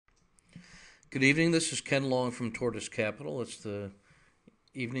Good evening. This is Ken Long from Tortoise Capital. It's the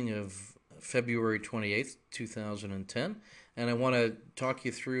evening of February 28th, 2010, and I want to talk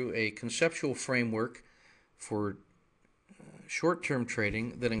you through a conceptual framework for short-term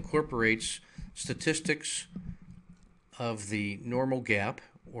trading that incorporates statistics of the normal gap,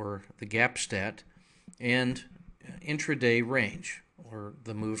 or the gap stat, and intraday range, or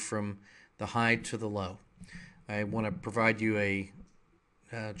the move from the high to the low. I want to provide you a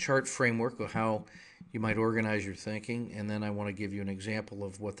chart framework of how you might organize your thinking, and then I want to give you an example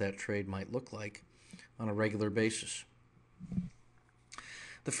of what that trade might look like on a regular basis.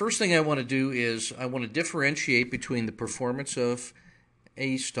 The first thing I want to do is I want to differentiate between the performance of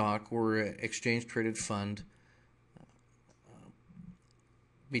a stock or exchange traded fund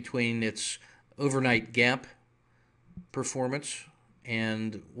between its overnight gap performance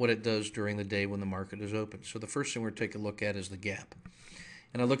and what it does during the day when the market is open. So the first thing we're going to take a look at is the gap.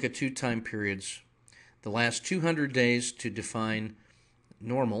 And I look at two time periods, the last 200 days to define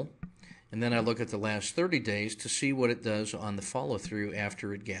normal, and then I look at the last 30 days to see what it does on the follow-through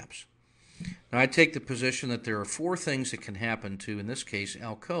after it gaps. Now I take the position that there are four things that can happen to, in this case,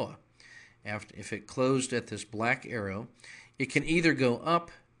 Alcoa. If it closed at this black arrow, it can either go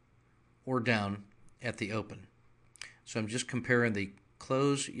up or down at the open. So I'm just comparing the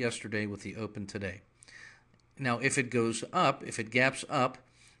close yesterday with the open today. Now, if it goes up, if it gaps up,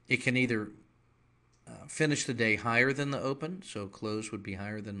 it can either finish the day higher than the open, so close would be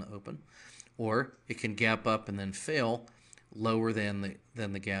higher than the open, or it can gap up and then fail lower than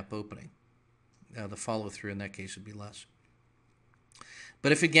the gap opening. Now, the follow-through in that case would be less.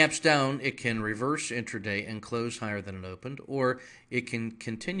 But if it gaps down, it can reverse intraday and close higher than it opened, or it can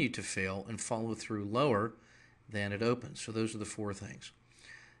continue to fail and follow through lower than it opens. So those are the four things.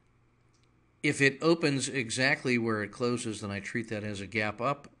 If it opens exactly where it closes, then I treat that as a gap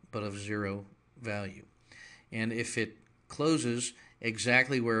up, but of zero value. And if it closes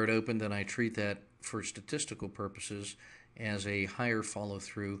exactly where it opened, then I treat that, for statistical purposes, as a higher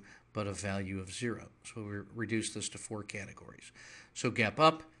follow-through, but of value of zero. So we reduce this to four categories. So gap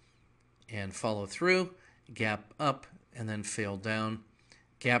up and follow through, gap up and then fail down,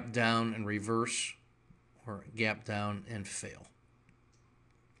 gap down and reverse, or gap down and fail.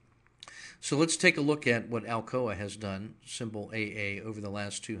 So let's take a look at what Alcoa has done, symbol AA, over the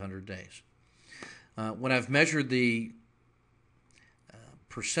last 200 days. When I've measured the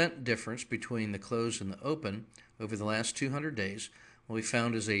percent difference between the close and the open over the last 200 days, what we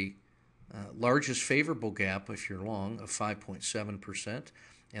found is a largest favorable gap, if you're long, of 5.7%,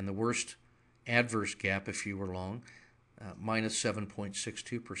 and the worst adverse gap, if you were long, minus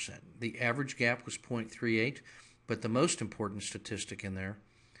 7.62%. The average gap was 0.38, but the most important statistic in there,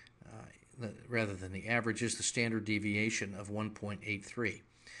 rather than the average, is the standard deviation of 1.83.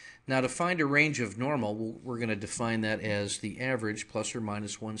 Now, to find a range of normal, we're going to define that as the average plus or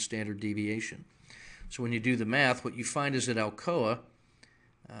minus one standard deviation. So when you do the math, what you find is that Alcoa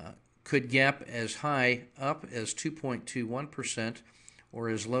could gap as high up as 2.21% or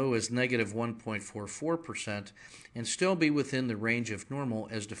as low as negative 1.44% and still be within the range of normal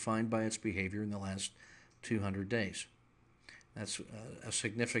as defined by its behavior in the last 200 days. That's a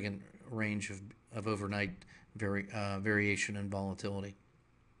significant range of overnight variation and volatility.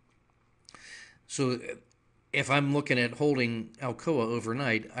 So if I'm looking at holding Alcoa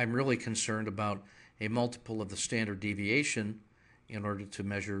overnight, I'm really concerned about a multiple of the standard deviation in order to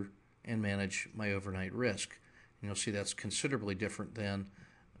measure and manage my overnight risk. And you'll see that's considerably different than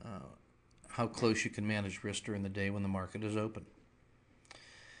how close you can manage risk during the day when the market is open.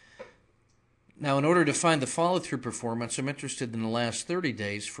 Now, in order to find the follow-through performance, I'm interested in the last 30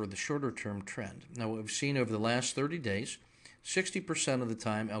 days for the shorter-term trend. Now, what we've seen over the last 30 days, 60% of the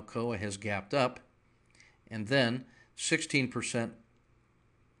time Alcoa has gapped up, and then 16%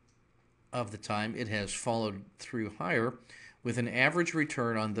 of the time it has followed through higher, with an average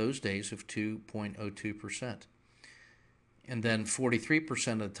return on those days of 2.02%. And then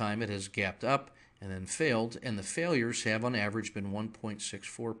 43% of the time it has gapped up and then failed, and the failures have on average been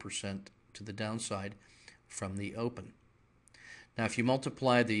 1.64% to the downside from the open. Now, if you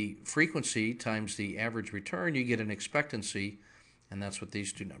multiply the frequency times the average return, you get an expectancy, and that's what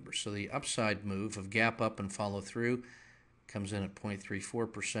these two numbers. So the upside move of gap up and follow through comes in at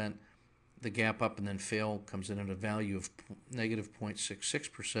 0.34%. The gap up and then fail comes in at a value of negative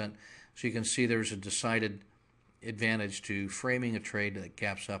 0.66%. So you can see there's a decided advantage to framing a trade that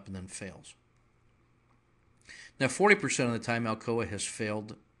gaps up and then fails. Now, 40% of the time Alcoa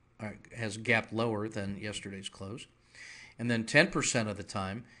has gapped lower than yesterday's close. And then 10% of the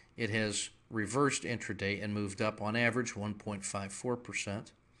time, it has reversed intraday and moved up on average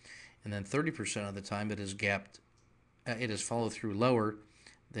 1.54%. and then 30% of the time it is followed through lower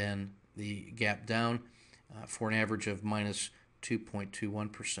than the gap down for an average of minus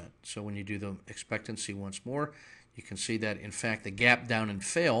 2.21%. So when you do the expectancy once more, you can see that in fact the gap down and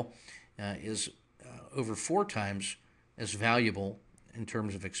fail is over 4 times as valuable in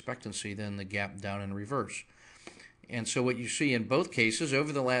terms of expectancy than the gap down and reverse. And so what you see in both cases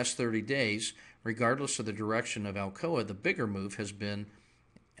over the last 30 days, regardless of the direction of Alcoa, the bigger move has been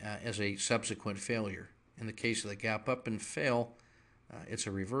as a subsequent failure. In the case of the gap up and fail, it's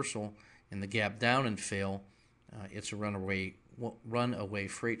a reversal. In the gap down and fail, it's a runaway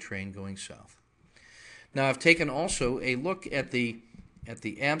freight train going south. Now I've taken also a look at the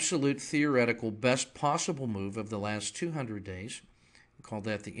absolute theoretical best possible move of the last 200 days. We call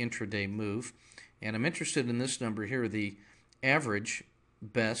that the intraday move. And I'm interested in this number here, the average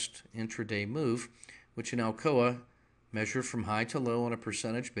best intraday move, which in Alcoa, measured from high to low on a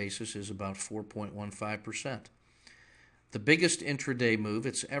percentage basis, is about 4.15%. The biggest intraday move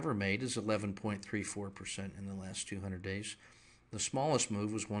it's ever made is 11.34% in the last 200 days. The smallest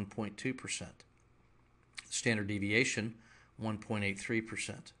move was 1.2%. Standard deviation,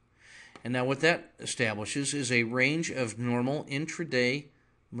 1.83%. And now what that establishes is a range of normal intraday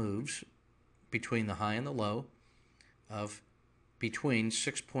moves between the high and the low of between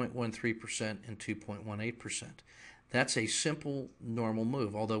 6.13% and 2.18%. That's a simple normal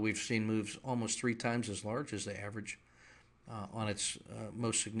move, although we've seen moves almost 3 times as large as the average on its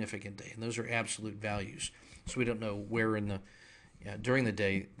most significant day. And those are absolute values. So we don't know where during the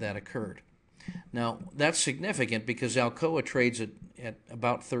day that occurred. Now, that's significant because Alcoa trades at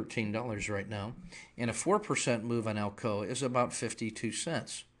about $13 right now, and a 4% move on Alcoa is about 52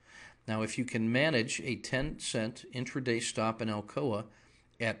 cents. Now, if you can manage a 10-cent intraday stop in Alcoa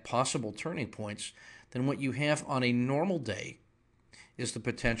at possible turning points, then what you have on a normal day is the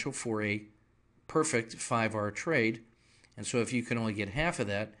potential for a perfect 5-hour trade. And so if you can only get half of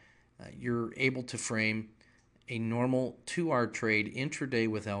that, you're able to frame a normal 2-hour trade intraday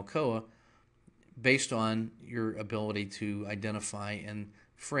with Alcoa based on your ability to identify and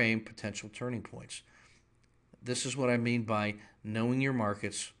frame potential turning points. This is what I mean by knowing your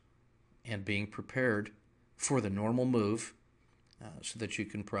markets and being prepared for the normal move so that you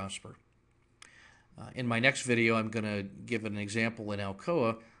can prosper. In my next video, I'm going to give an example in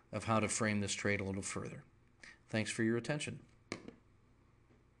Alcoa of how to frame this trade a little further. Thanks for your attention.